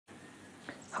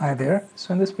Hi there.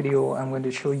 So in this video, I'm going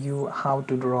to show you how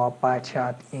to draw a pie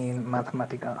chart in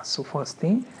Mathematica. So first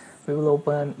thing, we will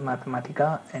open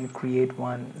Mathematica and create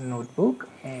one notebook.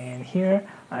 And here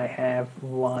I have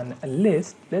one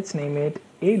list. Let's name it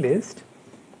A list.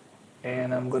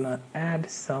 And I'm going to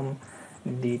add some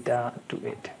data to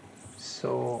it.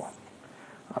 So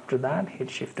after that, hit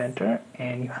Shift Enter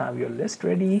and you have your list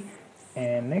ready.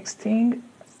 And next thing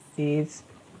is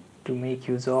to make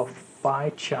use of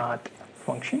pie chart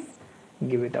function.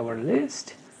 Give it our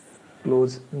list,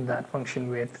 close that function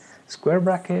with square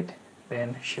bracket,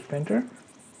 then Shift Enter,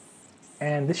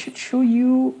 and this should show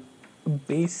you a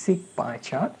basic pie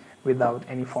chart without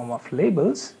any form of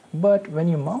labels. But when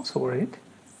you mouse over it,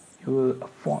 you will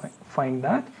find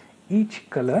that each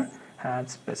color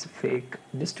has specific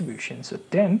distribution, so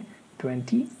 10,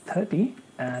 20, 30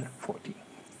 and 40.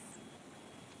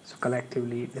 So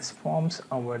collectively this forms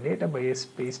our database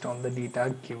based on the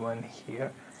data given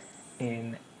here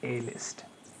in a list.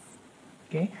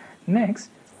 Okay,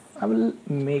 next I will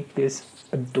make this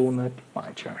a donut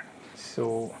pie chart.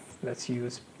 So let's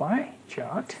use pie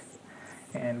chart,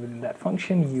 and within that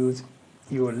function use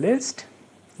your list,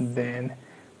 then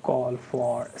call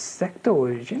for sector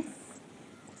origin,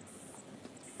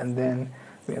 and then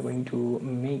we are going to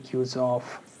make use of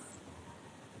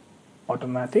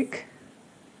automatic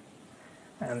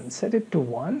and set it to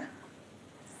 1,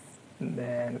 and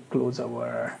then close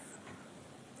our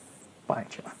pie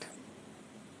chart.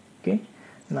 Okay,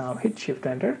 now hit Shift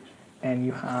Enter and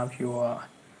you have your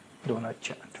donut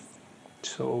chart.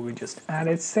 So we just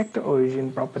added sector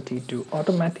origin property to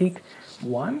automatic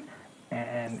 1,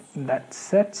 and that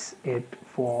sets it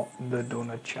for the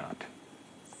donut chart.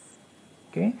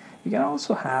 Okay, you can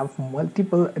also have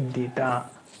multiple data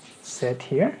set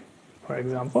here. For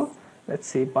example, let's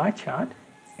say pie chart,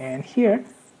 and here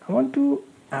I want to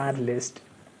add list.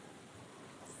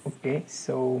 Okay,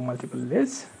 so multiple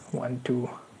lists, 1 2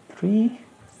 3,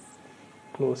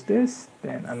 close this,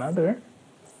 then another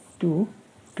 2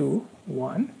 2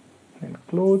 1, then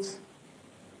close,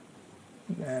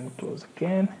 then close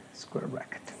again, square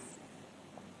bracket.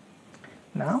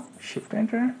 Now Shift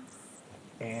Enter,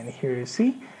 and here you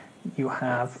see you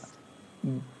have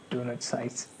donut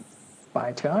size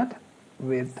pie chart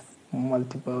with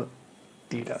multiple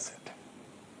data set.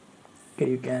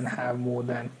 Okay, you can have more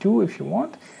than 2 if you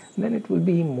want, then it will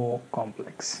be more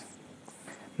complex.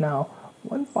 Now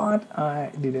one part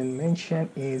I didn't mention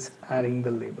is adding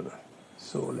the label.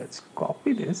 So let's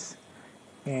copy this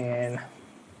and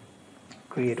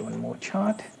create one more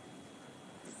chart.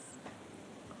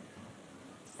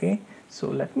 Okay, so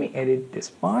let me edit this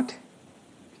part,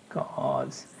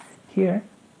 because here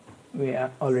we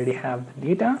already have the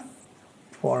data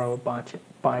for our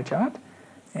pie chart,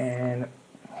 and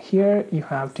here you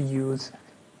have to use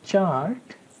chart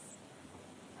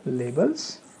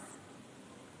labels.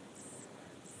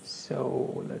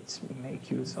 So let's make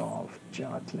use of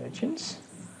chart legends.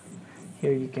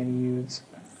 Here you can use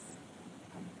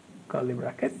curly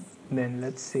bracket, then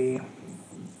let's say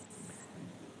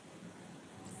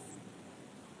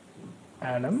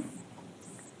Adam,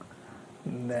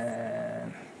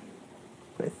 then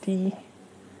Betty,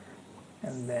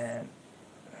 and then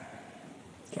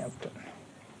Captain.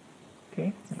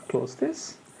 Okay, and close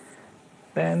this,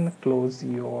 then close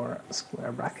your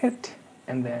square bracket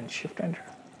and then Shift Enter.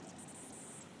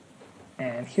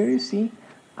 And here you see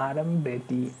Adam,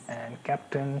 Betty and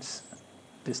Captain's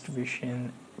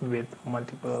distribution with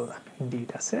multiple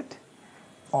data set,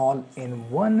 all in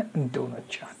one donut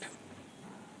chart.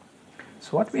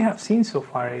 So what we have seen so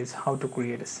far is how to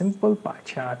create a simple pie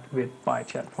chart with pie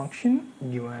chart function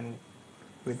given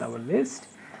with our list,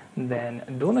 then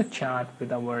donut chart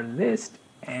with our list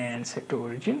and sector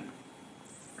origin,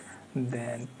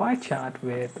 then pie chart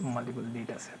with multiple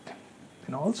data set,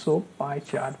 and also pie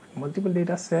chart with multiple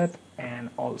data set, and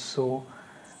also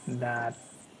that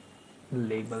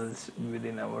labels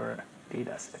within our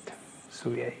data set. So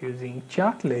we are using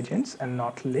chart legends and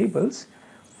not labels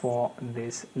for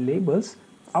these labels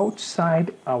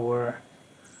outside our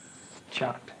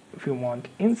chart. If you want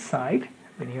inside,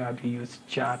 then you have to use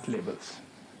chart labels.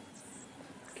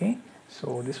 Okay,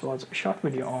 so this was a short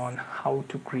video on how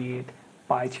to create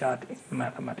pie chart in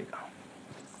Mathematica.